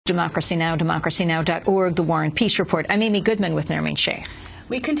Democracy Now!, democracynow.org, The War and Peace Report. I'm Amy Goodman with Nermeen Sheikh.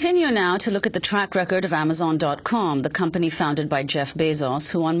 We continue now to look at the track record of Amazon.com, the company founded by Jeff Bezos,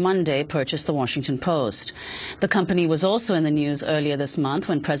 who on Monday purchased the Washington Post. The company was also in the news earlier this month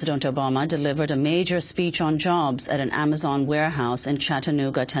when President Obama delivered a major speech on jobs at an Amazon warehouse in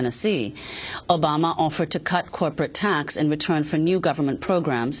Chattanooga, Tennessee. Obama offered to cut corporate tax in return for new government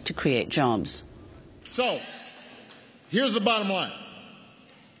programs to create jobs. So, here's the bottom line.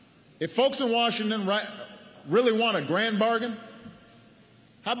 If folks in Washington really want a grand bargain,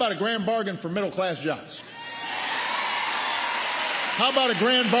 how about a grand bargain for middle-class jobs? How about a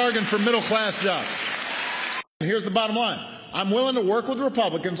grand bargain for middle-class jobs? And here's the bottom line. I'm willing to work with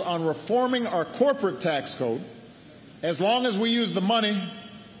Republicans on reforming our corporate tax code as long as we use the money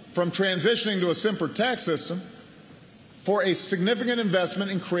from transitioning to a simpler tax system for a significant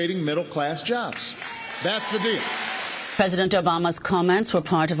investment in creating middle-class jobs. That's the deal. President Obama's comments were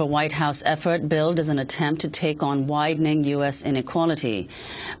part of a White House effort billed as an attempt to take on widening U.S. inequality.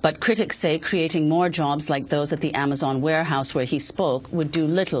 But critics say creating more jobs like those at the Amazon warehouse where he spoke would do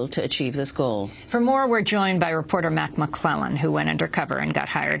little to achieve this goal. For more, we're joined by reporter McClelland, who went undercover and got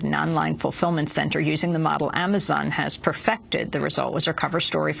hired in an online fulfillment center using the model Amazon has perfected. The result was our cover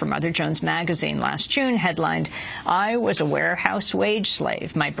story for Mother Jones magazine last June, headlined, "I was a warehouse wage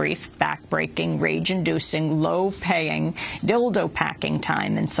slave. My brief, back-breaking, rage-inducing, low-paying dildo packing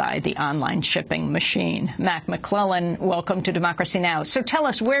time inside the online shipping machine." McClelland, welcome to Democracy Now! So tell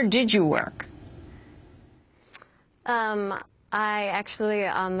us, where did you work? I actually,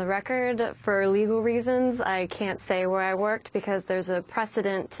 on the record, for legal reasons, I can't say where I worked because there's a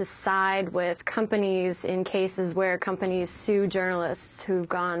precedent to side with companies in cases where companies sue journalists who've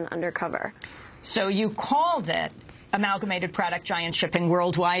gone undercover. So you called it Amalgamated Product Giant Shipping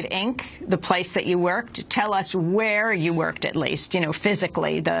Worldwide, Inc., the place that you worked. Tell us where you worked, at least,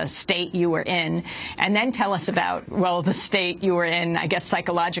 physically, the state you were in. And then tell us about, well, the state you were in, I guess,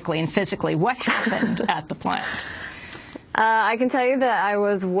 psychologically and physically. What happened at the plant? I can tell you that I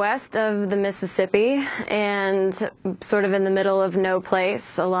was west of the Mississippi and sort of in the middle of no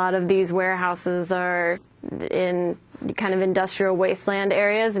place. A lot of these warehouses are in kind of industrial wasteland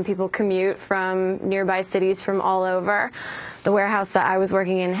areas, and people commute from nearby cities from all over. The warehouse that I was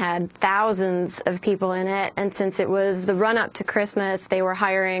working in had thousands of people in it, and since it was the run-up to Christmas, they were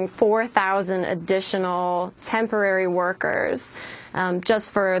hiring 4,000 additional temporary workers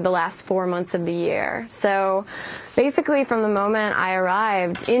just for the last 4 months of the year. So basically from the moment I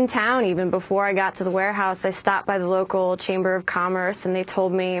arrived in town, even before I got to the warehouse, I stopped by the local Chamber of Commerce, and they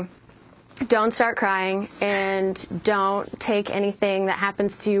told me, don't start crying and don't take anything that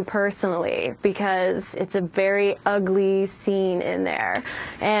happens to you personally, because it's a very ugly scene in there.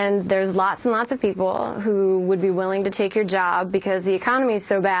 And there's lots and lots of people who would be willing to take your job because the economy is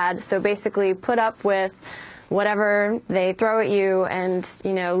so bad. So basically put up with whatever they throw at you and,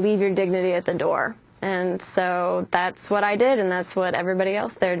 leave your dignity at the door. And so that's what I did, and that's what everybody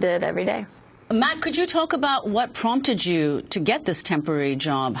else there did every day. Matt, could you talk about what prompted you to get this temporary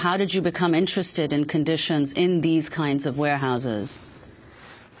job? How did you become interested in conditions in these kinds of warehouses?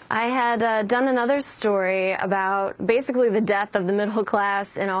 I had done another story about basically the death of the middle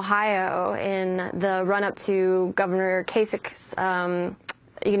class in Ohio in the run-up to Governor Kasich's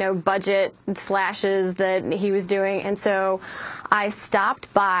budget slashes that he was doing. And so I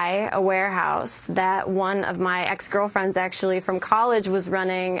stopped by a warehouse that one of my ex-girlfriends actually from college was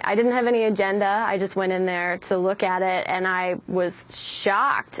running. I didn't have any agenda. I just went in there to look at it, and I was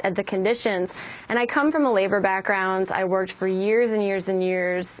shocked at the conditions. And I come from a labor background. I worked for years and years and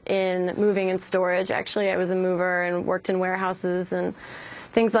years in moving and storage. Actually, I was a mover and worked in warehouses and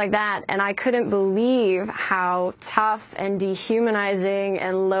things like that, and I couldn't believe how tough and dehumanizing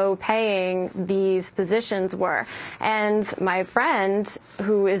and low-paying these positions were. And my friend,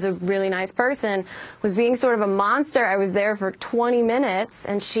 who is a really nice person, was being sort of a monster. I was there for 20 minutes,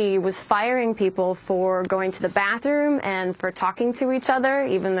 and she was firing people for going to the bathroom and for talking to each other,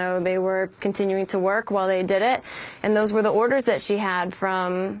 even though they were continuing to work while they did it. And those were the orders that she had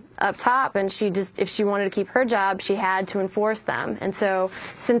from up top, and she just, if she wanted to keep her job, she had to enforce them. And so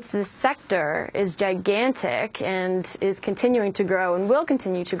since this sector is gigantic and is continuing to grow and will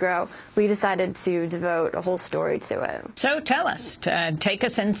continue to grow, we decided to devote a whole story to it. So tell us, take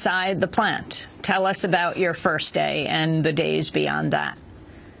us inside the plant. Tell us about your first day and the days beyond that.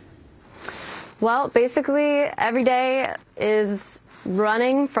 Well, basically every day is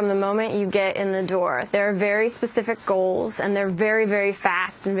running from the moment you get in the door. There are very specific goals, and they're very, very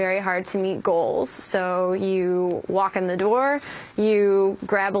fast and very hard to meet goals. So you walk in the door, you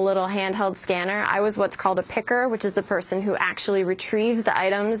grab a little handheld scanner. I was what's called a picker, which is the person who actually retrieves the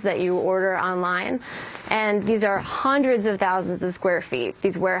items that you order online. And these are hundreds of thousands of square feet,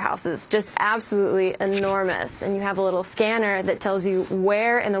 these warehouses, just absolutely enormous. And you have a little scanner that tells you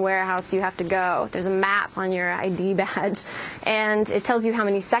where in the warehouse you have to go. There's a map on your ID badge, and it tells you how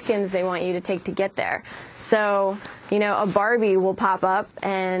many seconds they want you to take to get there. So, you know, a Barbie will pop up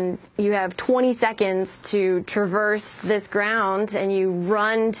and you have 20 seconds to traverse this ground, and you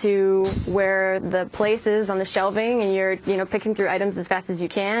run to where the place is on the shelving, and you're, you know, picking through items as fast as you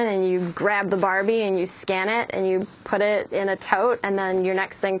can, and you grab the Barbie and you scan it and you put it in a tote, and then your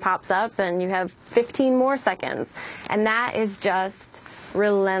next thing pops up and you have 15 more seconds. And that is just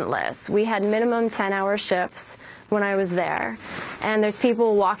relentless. We had minimum 10-hour shifts when I was there, and there's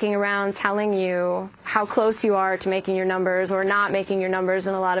people walking around telling you how close you are to making your numbers or not making your numbers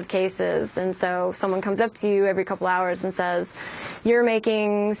in a lot of cases. And so someone comes up to you every couple hours and says, you're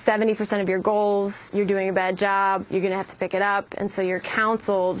making 70% of your goals, you're doing a bad job, you're going to have to pick it up. And so you're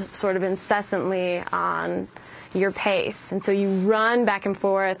counseled sort of incessantly on your pace. And so you run back and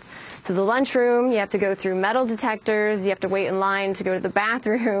forth to the lunchroom, you have to go through metal detectors, you have to wait in line to go to the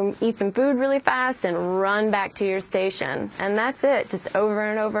bathroom, eat some food really fast, and run back to your station. And that's it, just over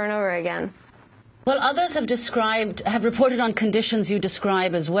and over and over again. Well, others have reported on conditions you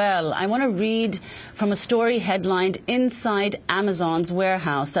describe as well. I want to read from a story headlined "Inside Amazon's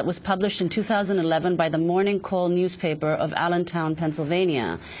Warehouse" that was published in 2011 by the Morning Call newspaper of Allentown,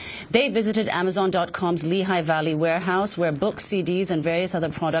 Pennsylvania. They visited Amazon.com's Lehigh Valley warehouse, where books, CDs, and various other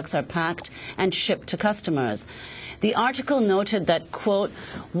products are packed and shipped to customers. The article noted that, quote,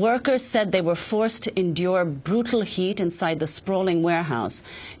 workers said they were forced to endure brutal heat inside the sprawling warehouse.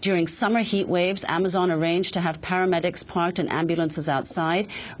 During summer heat waves, Amazon arranged to have paramedics parked in ambulances outside,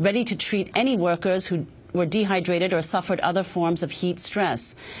 ready to treat any workers who were dehydrated or suffered other forms of heat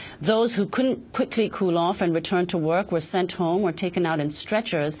stress. Those who couldn't quickly cool off and return to work were sent home or taken out in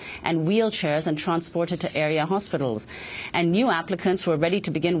stretchers and wheelchairs and transported to area hospitals. And new applicants were ready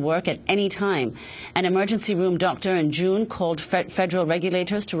to begin work at any time. An emergency room doctor in June called federal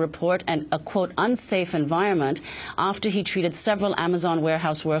regulators to report a, quote, unsafe environment after he treated several Amazon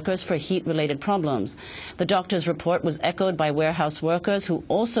warehouse workers for heat-related problems. The doctor's report was echoed by warehouse workers who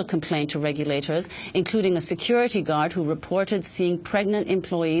also complained to regulators, including a security guard who reported seeing pregnant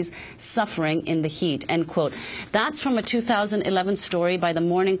employees suffering in the heat, end quote. That's from a 2011 story by the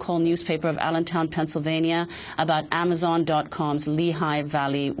Morning Call newspaper of Allentown, Pennsylvania, about Amazon.com's Lehigh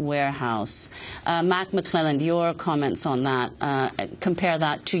Valley warehouse. McClelland, your comments on that, compare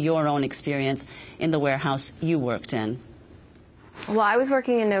that to your own experience in the warehouse you worked in. Well, I was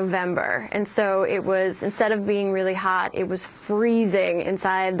working in November, and so it was, instead of being really hot, it was freezing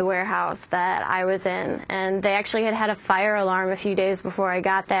inside the warehouse that I was in. And they actually had a fire alarm a few days before I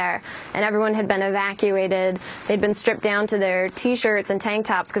got there, and everyone had been evacuated. They'd been stripped down to their T-shirts and tank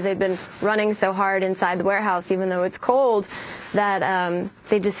tops because they'd been running so hard inside the warehouse, even though it's cold, that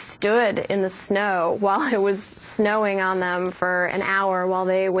they just stood in the snow while it was snowing on them for an hour while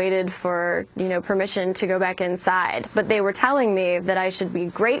they waited for, you know, permission to go back inside. But they were telling me that I should be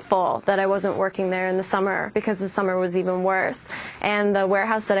grateful that I wasn't working there in the summer, because the summer was even worse. And the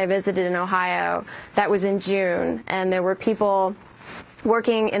warehouse that I visited in Ohio, that was in June, and there were people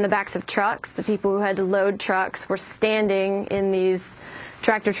working in the backs of trucks. The people who had to load trucks were standing in these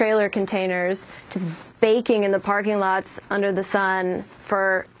tractor-trailer containers, just baking in the parking lots under the sun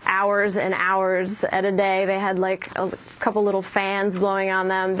for hours and hours at a day. They had like a couple little fans blowing on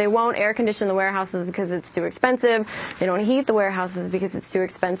them. They won't air condition the warehouses because it's too expensive. They don't heat the warehouses because it's too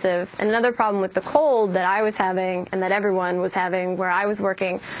expensive. And another problem with the cold that I was having, and that everyone was having where I was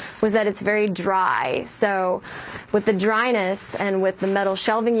working, was that it's very dry. So with the dryness and with the metal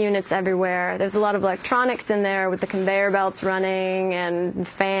shelving units everywhere, there's a lot of electronics in there with the conveyor belts running and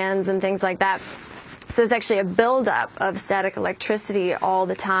fans and things like that. So there's actually a buildup of static electricity all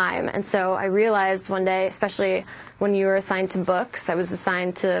the time. And so I realized one day, especially when you were assigned to books, I was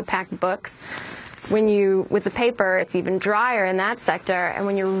assigned to pack books. With the paper, it's even drier in that sector, and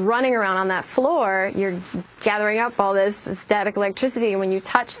when you're running around on that floor, you're gathering up all this static electricity, and when you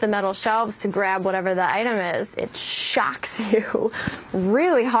touch the metal shelves to grab whatever the item is, it shocks you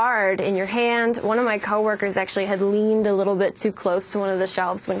really hard in your hand. One of my coworkers actually had leaned a little bit too close to one of the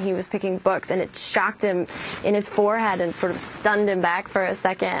shelves when he was picking books, and it shocked him in his forehead and sort of stunned him back for a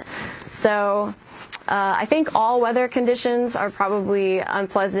second. So I think all weather conditions are probably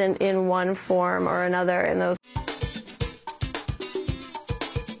unpleasant in one form or another in those.